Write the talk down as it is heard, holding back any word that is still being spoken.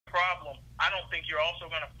I don't think you're also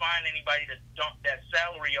going to find anybody to dump that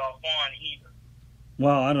salary off on either.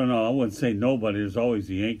 Well, I don't know. I wouldn't say nobody. There's always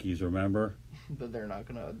the Yankees, remember? But they're not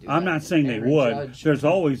going to do I'm that. not saying they Aaron would. Judge. There's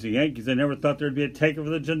always the Yankees. I never thought there'd be a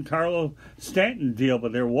takeover of the Giancarlo Stanton deal,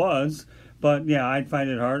 but there was. But, yeah, I'd find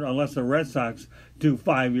it hard unless the Red Sox do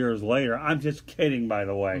 5 years later. I'm just kidding, by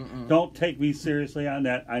the way. Don't take me seriously on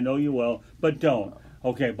that. I know you will, but don't.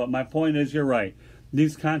 Okay, but my point is you're right.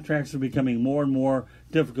 These contracts are becoming more and more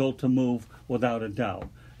difficult to move without a doubt.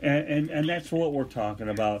 And that's what we're talking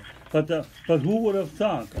about. But who would have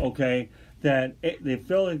thunk, okay, that the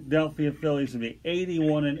Philadelphia Phillies would be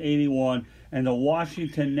 81-81 and the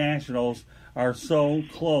Washington Nationals are so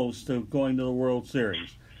close to going to the World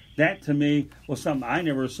Series. That, to me, was something I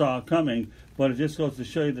never saw coming, but it just goes to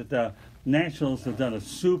show you that the Nationals have done a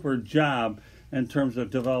super job in terms of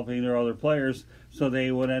developing their other players, so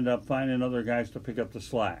they would end up finding other guys to pick up the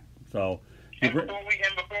slack. So, And before we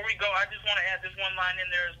go, I just want to add this one line in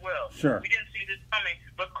there as well. Sure. We didn't see this coming,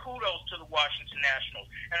 but kudos to the Washington Nationals.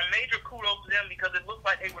 And a major kudos to them because it looked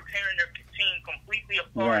like they were tearing their team completely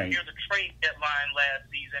apart near the trade deadline last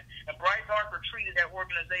season. And Bryce Harper treated that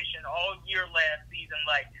organization all year last season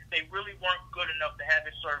like they really weren't good enough to have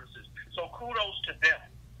his services. So kudos to them.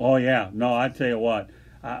 Oh, yeah. No, I tell you what.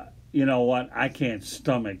 You know what? I can't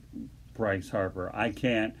stomach Bryce Harper. I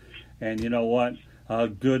can't. And you know what?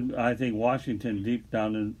 Good. I think Washington deep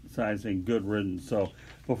down inside saying good riddance. So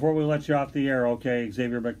before we let you off the air, okay,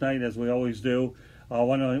 Xavier McKnight, as we always do,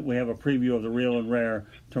 why don't we have a preview of the Real and Rare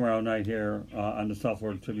tomorrow night here on the South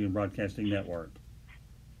Florida Tribune Broadcasting Network?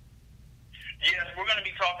 Yes, we're going to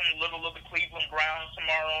be talking a little of the Cleveland Browns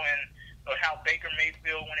tomorrow and how Baker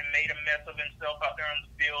Mayfield, when he made a mess of himself out there on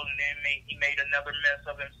the field, and then he made another mess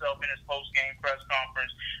of himself in his post-game press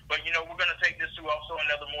conference. But, you know, we're going to take this to also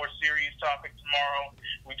another more serious topic tomorrow.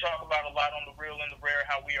 We talk about a lot on the Real and the Rare,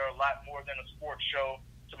 how we are a lot more than a sports show.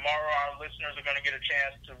 Tomorrow our listeners are going to get a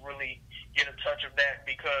chance to really get a touch of that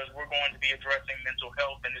because we're going to be addressing mental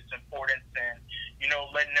health and its importance and, you know,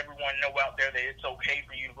 letting everyone know out there that it's okay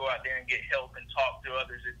for you to go out there and get help and talk to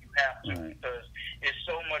others if you have to because there's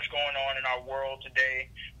so much going on in our world today.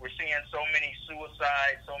 We're seeing so many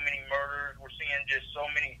suicides, so many murders. We're seeing just so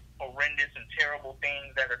many horrendous and terrible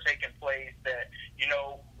things that are taking place that, you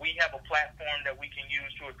know, we have a platform that we can use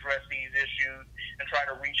to address these issues and try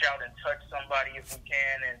to reach out and touch somebody if we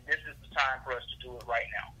can, and this is the time for us to do it right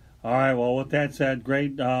now. All right, well, with that said,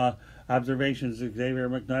 great observations, Xavier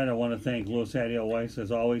McKnight. I want to thank Louis Addeo-Weiss,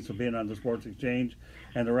 as always, for being on the Sports Exchange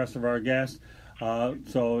and the rest of our guests.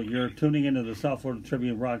 So you're tuning into the South Florida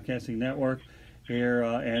Tribune Broadcasting Network here,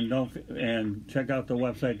 and check out the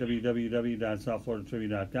website,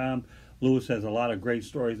 www.southfloridatribune.com. Louis has a lot of great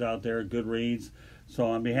stories out there, good reads. So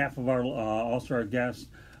on behalf of our also our guest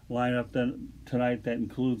lineup tonight that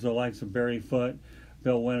includes the likes of Barry Foote,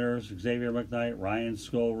 Bill Winters, Xavier McKnight, Ryan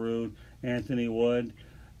Skolrud, Anthony Wood,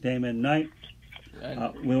 Damon Knight.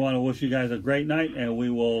 We want to wish you guys a great night, and we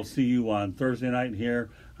will see you on Thursday night here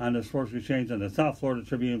on the Sports Exchange on the South Florida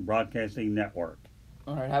Tribune Broadcasting Network.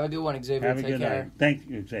 All right, have a good one, Xavier. Have a good night. Thank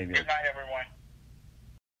you, Xavier. Good night, everyone.